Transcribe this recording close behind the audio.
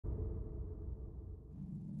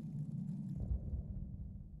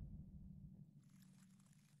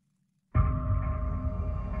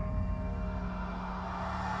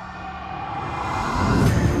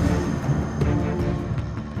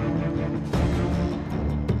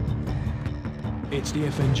It's the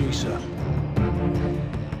FNG, sir.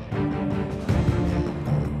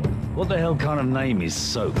 What the hell kind of name is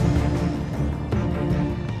Soap?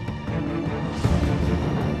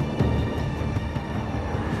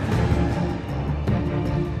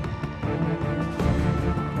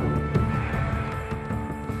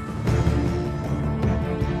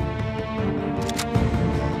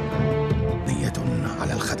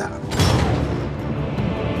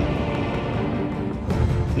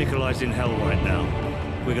 Nikolai's in hell right now.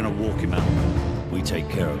 We're gonna walk him out. We take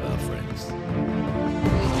care of our friends.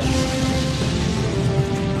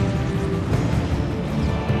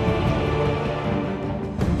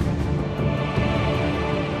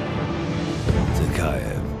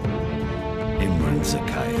 Zakayev. Imran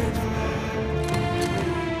Zakayev.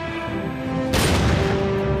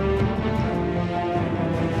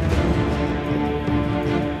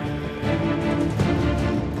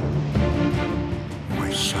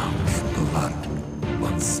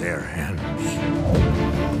 Their hands.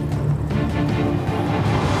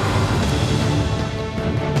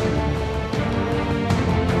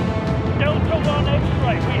 Delta 1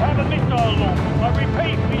 X-ray, we have a missile launch. I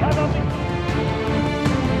repeat, we have a missile.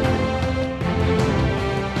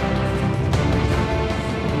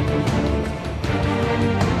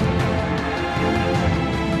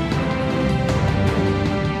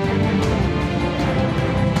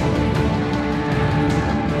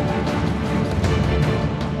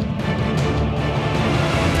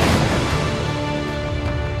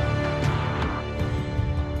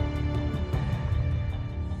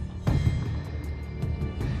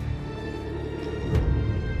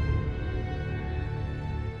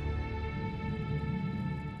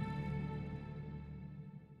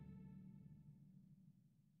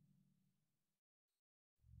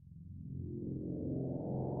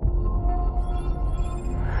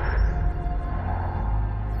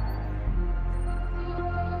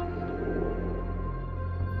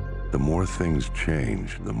 The more things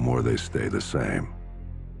change, the more they stay the same.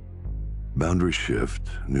 Boundaries shift,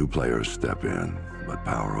 new players step in, but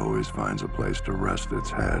power always finds a place to rest its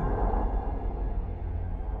head.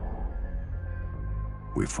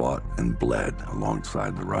 We fought and bled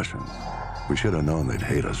alongside the Russians. We should have known they'd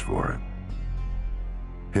hate us for it.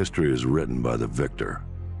 History is written by the victor,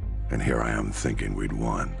 and here I am thinking we'd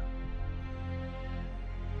won.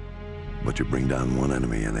 But you bring down one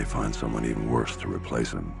enemy and they find someone even worse to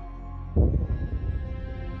replace him.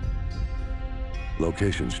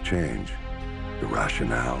 Locations change, the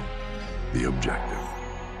rationale, the objective.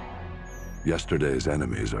 Yesterday's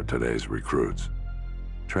enemies are today's recruits.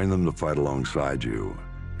 Train them to fight alongside you,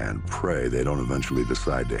 and pray they don't eventually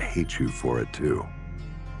decide to hate you for it too.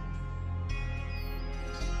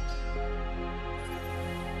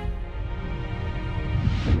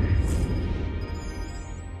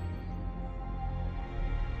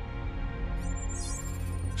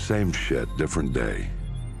 Same shit, different day.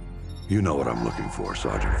 You know what I'm looking for,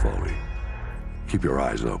 Sergeant Foley. Keep your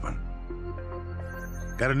eyes open.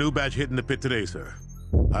 Got a new batch hit in the pit today, sir.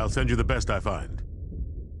 I'll send you the best I find.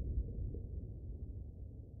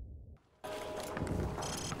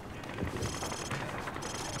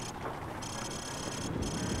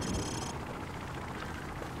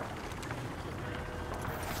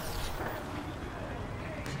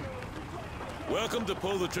 Welcome to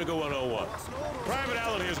Pull the Trigger 101. Private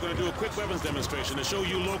Allen here is going to do a quick weapons demonstration to show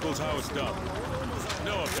you locals how it's done.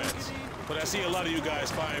 No offense, but I see a lot of you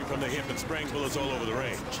guys firing from the hip and spraying bullets all over the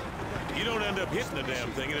range. You don't end up hitting the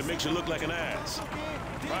damn thing and it makes you look like an ass.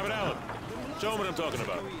 Private Allen, show them what I'm talking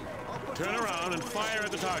about. Turn around and fire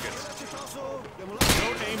at the targets.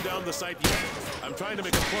 Don't aim down the sight yet. I'm trying to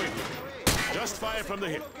make a point here. Just fire from the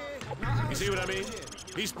hip. You see what I mean?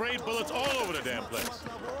 He sprayed bullets all over the damn place.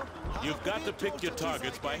 You've got to pick your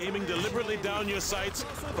targets by aiming deliberately down your sights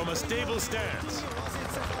from a stable stance.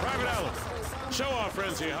 Private Allen, show our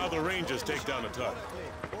friends here how the Rangers take down a target.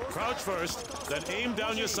 Crouch first, then aim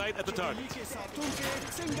down your sight at the target.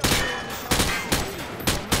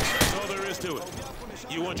 That's all there is to it.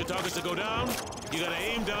 You want your targets to go down, you gotta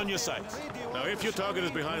aim down your sights. Now, if your target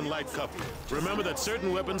is behind light cover, remember that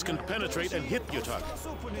certain weapons can penetrate and hit your target.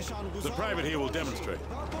 The private here will demonstrate.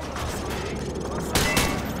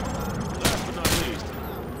 Last but not least,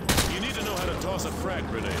 you need to know how to toss a frag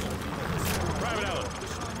grenade. Private Allen,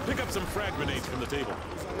 pick up some frag grenades from the table.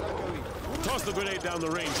 Toss the grenade down the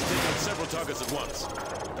range and take out several targets at once.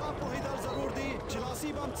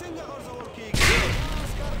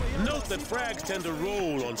 Note that frags tend to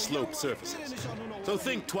roll on sloped surfaces, so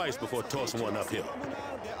think twice before tossing one uphill.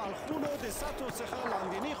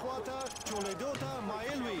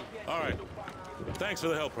 All right. Thanks for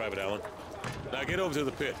the help, Private Allen. Now get over to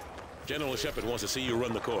the pit. General Shepard wants to see you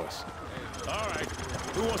run the course. All right,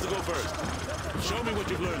 who wants to go first? Show me what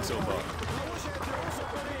you've learned so far.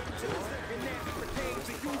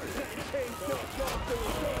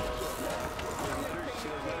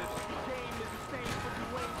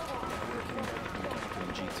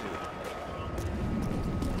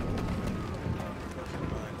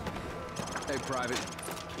 Hey, Private.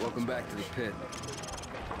 Welcome back to the pit.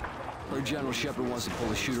 Heard General Shepard wants to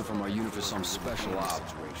pull a shooter from our unit for some special op.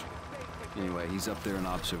 Anyway, he's up there in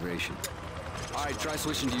observation. All right, try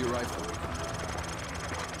switching to your rifle.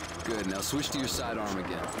 Good, now switch to your sidearm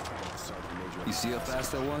again. You see how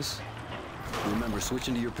fast that was? Remember,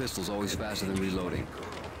 switching to your pistol's always faster than reloading.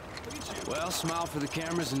 Well, smile for the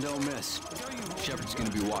cameras and don't miss. Shepard's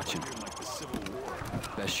gonna be watching.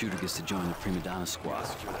 Best shooter gets to join the Prima Donna squad.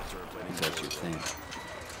 If that's your thing.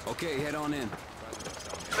 Okay, head on in.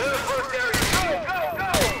 Clear the first area. Go, go,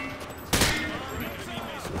 go!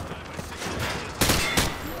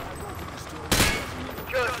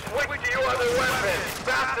 Just switch to your other weapon.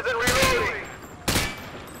 Faster than reloading.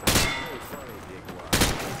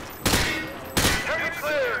 Area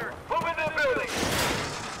clear. Move into the building.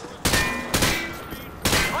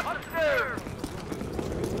 Up the stairs.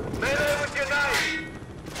 Melee with your knife.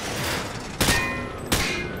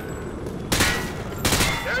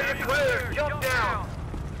 Area clear. Jump down.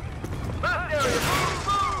 Left area. Move,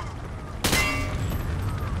 move.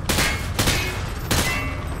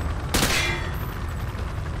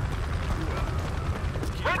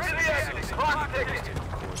 Right to the exit. Clock ticking.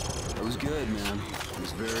 That was good, man. It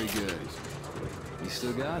was very good. You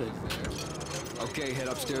still got it. Okay, head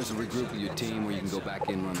upstairs and regroup with your team where you can go back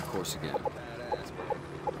in and run the course again.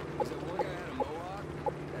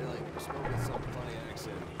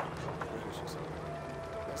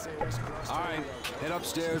 All right, head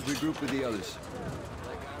upstairs, regroup with the others.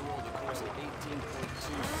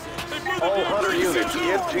 All Hunter units,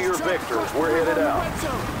 get to your victors. We're headed out.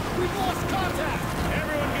 We've lost contact.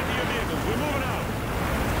 Everyone get to your vehicles. We're moving out.